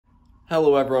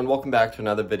Hello everyone, welcome back to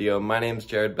another video. My name is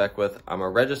Beckwith. I'm a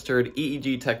registered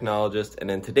EEG technologist,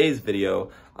 and in today's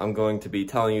video, I'm going to be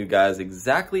telling you guys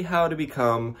exactly how to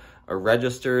become a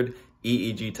registered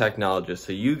EEG technologist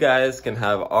so you guys can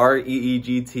have our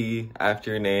EEGT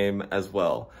after your name as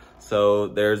well. So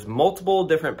there's multiple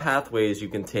different pathways you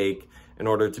can take in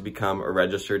order to become a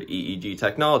registered EEG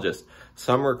technologist.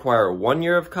 Some require 1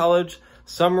 year of college,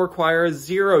 some require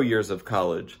 0 years of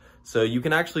college. So you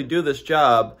can actually do this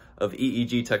job of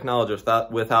EEG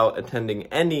technologist without attending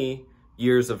any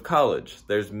years of college.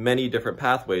 There's many different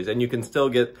pathways, and you can still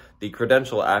get the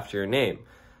credential after your name.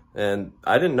 And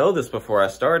I didn't know this before I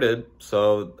started,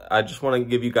 so I just want to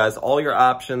give you guys all your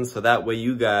options so that way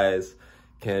you guys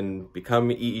can become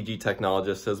EEG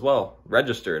technologists as well.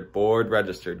 Registered, board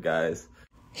registered, guys.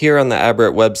 Here on the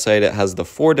ABRET website, it has the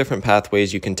 4 different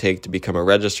pathways you can take to become a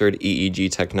registered EEG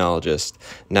technologist.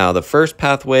 Now, the first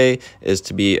pathway is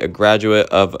to be a graduate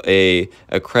of a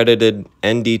accredited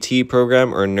NDT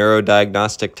program or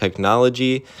neurodiagnostic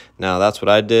technology. Now, that's what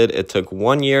I did. It took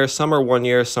 1 year. Some are 1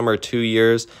 year, some are 2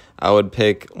 years. I would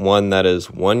pick one that is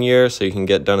 1 year so you can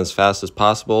get done as fast as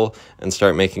possible and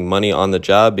start making money on the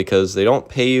job, because they don't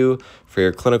pay you for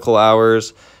your clinical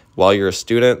hours while you're a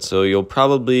student, so you'll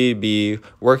probably be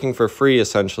working for free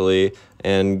essentially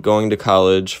and going to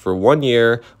college for 1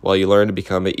 year while you learn to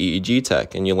become an EEG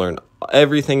tech, and you learn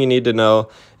everything you need to know,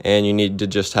 and you need to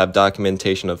just have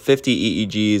documentation of 50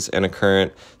 EEGs and a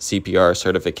current CPR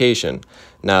certification.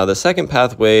 Now, the second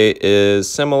pathway is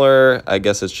similar. I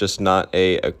guess it's just not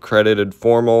a accredited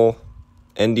formal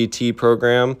NDT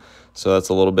program, so that's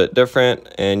a little bit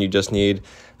different, and you just need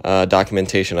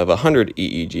documentation of 100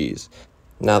 EEGs.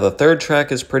 Now, the third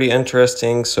track is pretty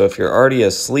interesting. So if you're already a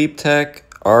sleep tech,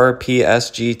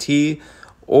 RPSGT,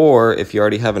 or if you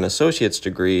already have an associate's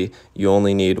degree, you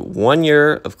only need 1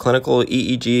 year of clinical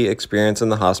EEG experience in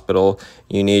the hospital.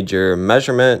 You need your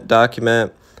measurement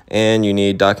document, and you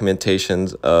need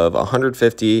documentations of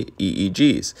 150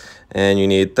 EEGs. And you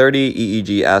need 30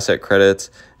 EEG asset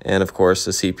credits, and of course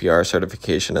the CPR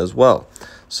certification as well.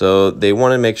 So they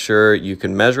want to make sure you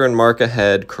can measure and mark a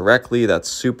head correctly. That's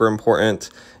super important.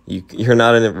 You're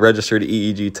not a registered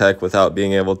EEG tech without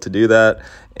being able to do that.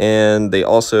 And they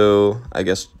also, I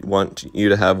guess, want you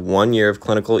to have 1 year of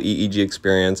clinical EEG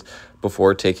experience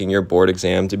before taking your board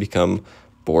exam to become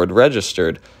board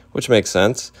registered, which makes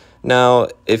sense. Now,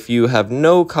 if you have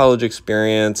no college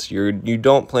experience, you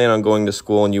don't plan on going to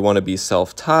school and you want to be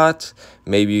self-taught,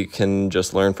 maybe you can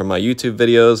just learn from my YouTube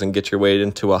videos and get your way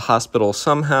into a hospital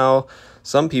somehow.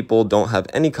 Some people don't have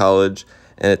any college,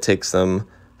 and it takes them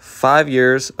 5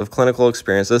 years of clinical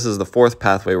experience. This is the fourth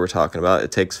pathway we're talking about.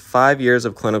 It takes 5 years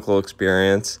of clinical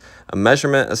experience, a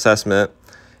measurement assessment,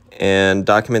 and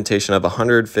documentation of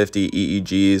 150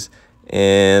 EEGs,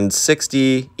 and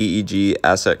 60 EEG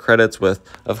asset credits with,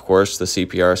 of course, the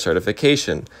CPR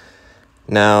certification.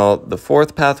 Now, the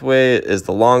fourth pathway is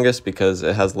the longest because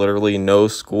it has literally no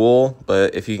school,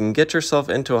 but if you can get yourself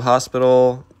into a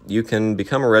hospital, you can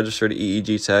become a registered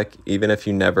EEG tech even if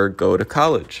you never go to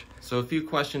college. So a few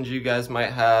questions you guys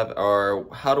might have are,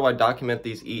 how do I document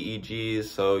these EEGs?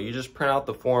 So you just print out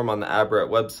the form on the ABRET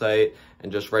website and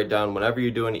just write down whenever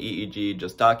you do an EEG,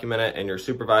 just document it, and your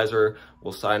supervisor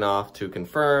will sign off to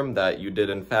confirm that you did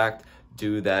in fact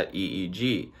do that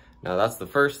EEG. Now, that's the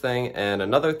first thing. And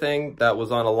another thing that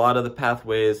was on a lot of the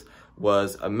pathways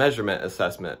was a measurement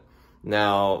assessment.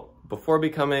 Now, before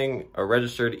becoming a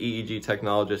registered EEG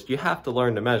technologist, you have to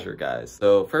learn to measure, guys.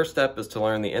 So first step is to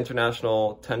learn the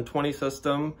International 1020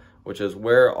 system, which is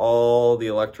where all the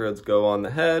electrodes go on the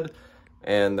head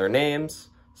and their names.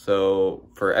 So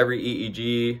for every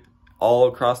EEG all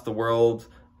across the world,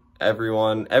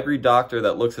 every doctor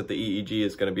that looks at the EEG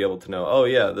is going to be able to know, oh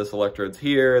yeah, this electrode's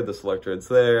here, this electrode's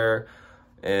there,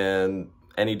 and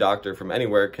any doctor from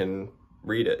anywhere can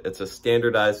read it. It's a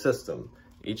standardized system.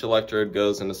 Each electrode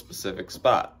goes in a specific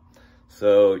spot.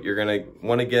 So you're gonna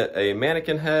wanna get a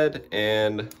mannequin head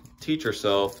and teach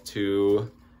yourself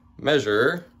to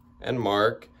measure and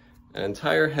mark an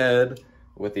entire head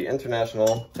with the International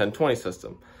 1020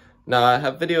 system. Now, I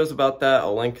have videos about that.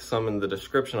 I'll link some in the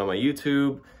description on my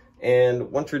YouTube.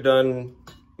 And once you're done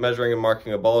measuring and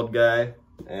marking a bald guy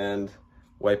and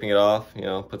wiping it off,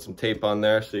 put some tape on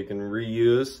there so you can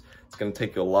reuse. It's gonna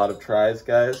take you a lot of tries,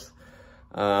 guys.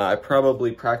 I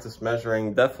probably practiced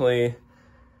measuring definitely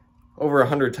over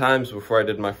 100 times before I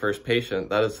did my first patient.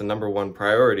 That is the #1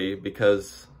 priority,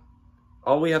 because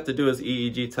all we have to do as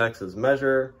EEG techs is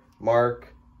measure,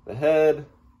 mark the head,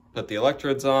 put the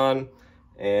electrodes on,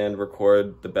 and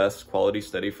record the best quality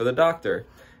study for the doctor.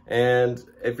 And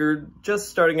if you're just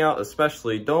starting out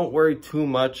especially, don't worry too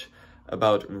much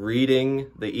about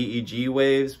reading the EEG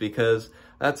waves, because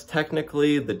that's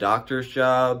technically the doctor's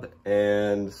job.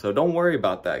 And so don't worry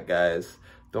about that, guys.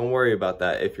 Don't worry about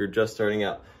that if you're just starting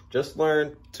out. Just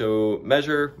learn to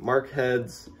measure, mark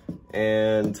heads,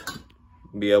 and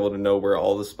be able to know where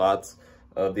all the spots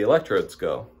of the electrodes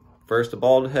go. First a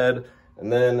bald head,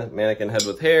 and then mannequin head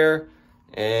with hair.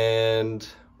 And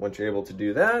once you're able to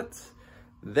do that,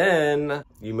 then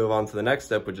you move on to the next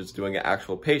step, which is doing an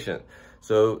actual patient.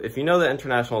 So if you know the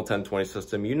International 1020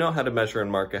 system, you know how to measure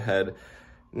and mark a head.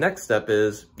 Next step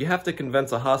is you have to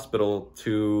convince a hospital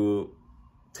to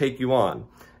take you on.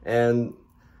 And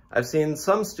I've seen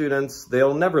some students,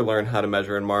 they'll never learn how to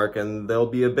measure and mark, and they'll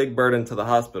be a big burden to the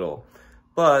hospital.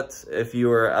 But if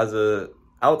you are, as an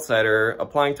outsider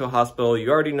applying to a hospital, you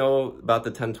already know about the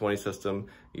 1020 system.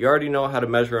 You already know how to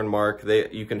measure and mark.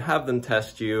 You can have them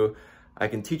test you. I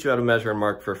can teach you how to measure and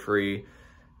mark for free.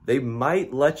 They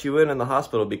might let you in the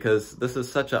hospital because this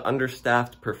is such an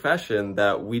understaffed profession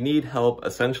that we need help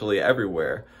essentially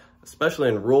everywhere. Especially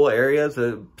in rural areas,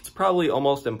 it's probably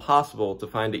almost impossible to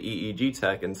find an EEG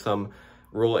tech in some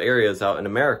rural areas out in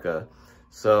America.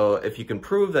 So if you can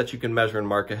prove that you can measure and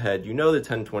mark a head, you know the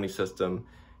 1020 system,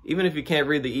 even if you can't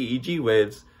read the EEG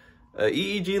waves, an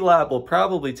EEG lab will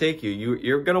probably take you.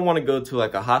 You're going to want to go to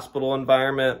like a hospital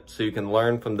environment so you can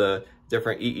learn from the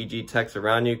different EEG techs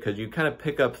around you, because you kind of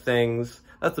pick up things.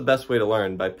 That's the best way to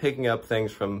learn, by picking up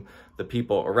things from the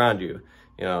people around you,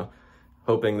 you know,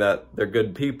 hoping that they're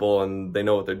good people and they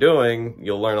know what they're doing.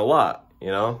 You'll learn a lot, you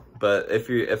know. But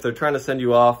if they're trying to send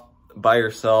you off by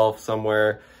yourself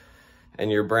somewhere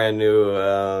and you're brand new,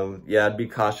 yeah, I'd be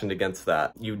cautioned against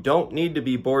that. You don't need to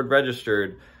be board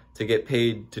registered to get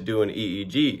paid to do an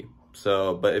EEG.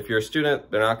 So, but if you're a student,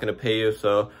 they're not going to pay you.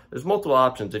 So there's multiple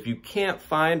options. If you can't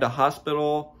find a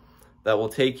hospital that will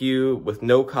take you with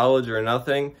no college or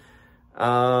nothing,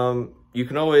 you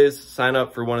can always sign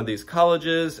up for one of these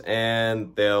colleges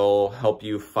and they'll help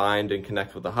you find and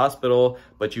connect with the hospital,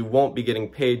 but you won't be getting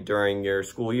paid during your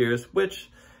school years, which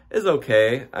is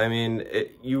okay. I mean,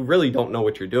 you really don't know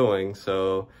what you're doing.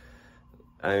 So,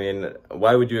 I mean,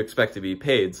 why would you expect to be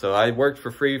paid? So I worked for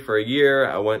free for a year.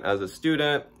 I went as a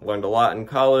student, learned a lot in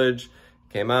college,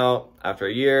 came out after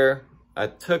a year. I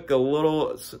took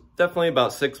definitely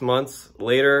about 6 months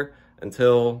later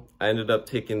until I ended up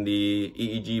taking the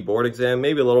EEG board exam,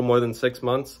 maybe a little more than 6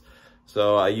 months.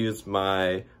 So I used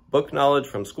my book knowledge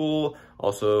from school,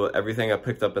 also everything I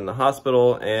picked up in the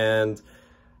hospital, and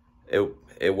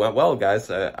it went well, guys.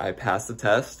 I passed the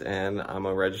test and I'm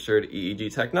a registered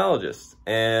EEG technologist.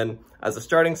 And as a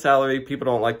starting salary, people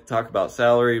don't like to talk about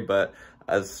salary, but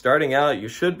as starting out, you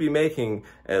should be making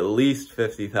at least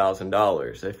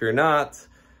 $50,000. If you're not,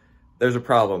 there's a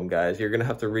problem, guys. You're gonna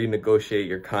have to renegotiate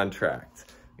your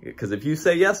contract. Because if you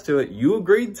say yes to it, you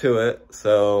agreed to it.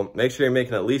 So make sure you're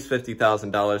making at least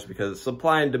 $50,000, because it's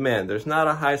supply and demand. There's not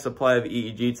a high supply of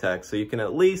EEG tech, so you can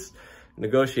at least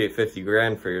negotiate 50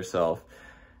 grand for yourself.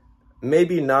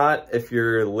 Maybe not if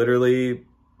you're literally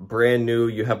brand new,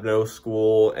 you have no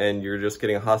school, and you're just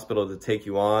getting a hospital to take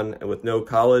you on, and with no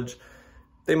college,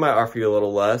 they might offer you a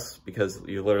little less because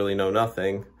you literally know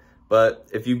nothing. But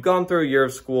if you've gone through a year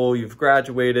of school, you've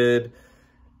graduated,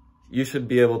 you should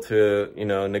be able to, you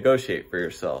know, negotiate for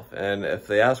yourself. And if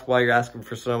they ask why you're asking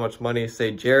for so much money, say,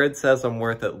 Jared says I'm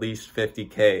worth at least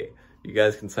 50K. You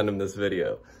guys can send him this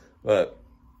video. But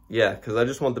yeah, because I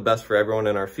just want the best for everyone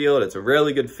in our field. It's a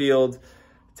really good field. It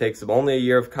takes only a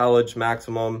year of college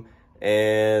maximum,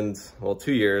 and, well,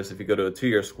 2 years if you go to a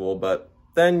 2-year school, but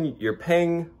then you're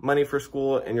paying money for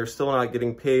school and you're still not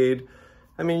getting paid.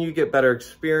 I mean, you get better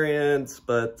experience,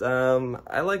 but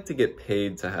I like to get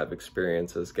paid to have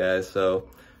experiences, guys. So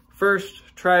first,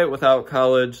 try it without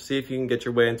college. See if you can get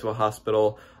your way into a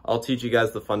hospital. I'll teach you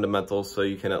guys the fundamentals so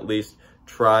you can at least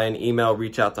try and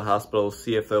reach out to hospitals,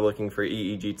 see if they're looking for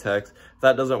EEG techs. If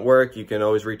that doesn't work, you can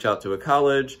always reach out to a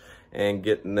college and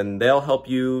then they'll help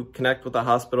you connect with the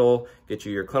hospital, get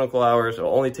you your clinical hours.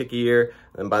 It'll only take a year.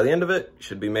 And by the end of it, you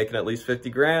should be making at least 50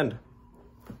 grand.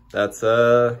 That's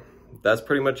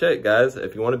pretty much it, guys.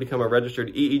 If you want to become a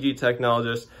registered EEG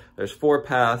technologist, there's 4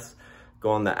 paths.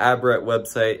 Go on the ABRET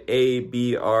website,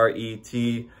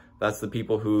 ABRET. That's the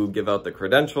people who give out the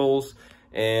credentials,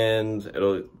 and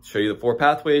it'll show you the 4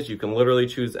 pathways. You can literally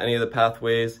choose any of the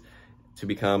pathways to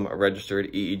become a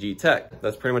registered EEG tech.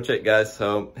 That's pretty much it, guys.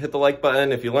 So hit the like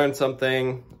button if you learned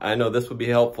something. I know this would be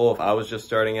helpful if I was just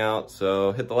starting out.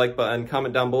 So hit the like button,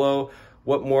 comment down below.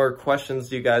 What more questions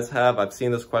do you guys have? I've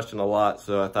seen this question a lot,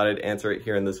 so I thought I'd answer it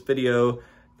here in this video.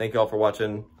 Thank you all for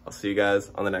watching. I'll see you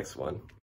guys on the next one.